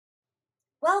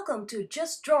Welcome to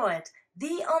Just Draw It,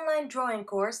 the online drawing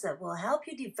course that will help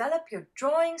you develop your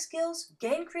drawing skills,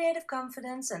 gain creative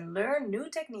confidence and learn new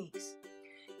techniques.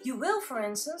 You will, for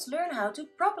instance, learn how to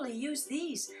properly use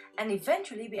these and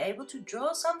eventually be able to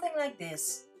draw something like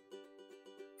this.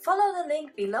 Follow the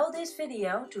link below this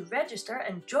video to register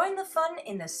and join the fun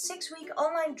in the 6-week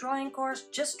online drawing course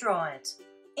Just Draw It.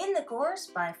 In the course,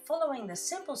 by following the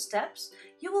simple steps,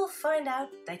 you will find out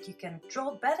that you can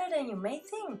draw better than you may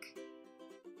think.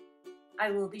 I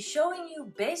will be showing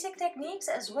you basic techniques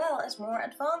as well as more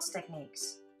advanced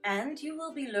techniques. And you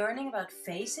will be learning about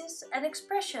faces and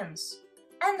expressions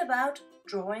and about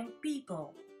drawing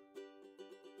people.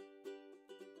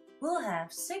 We'll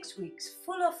have 6 weeks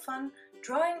full of fun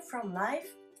drawing from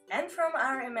life and from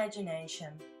our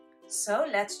imagination. So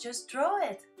let's just draw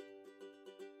it!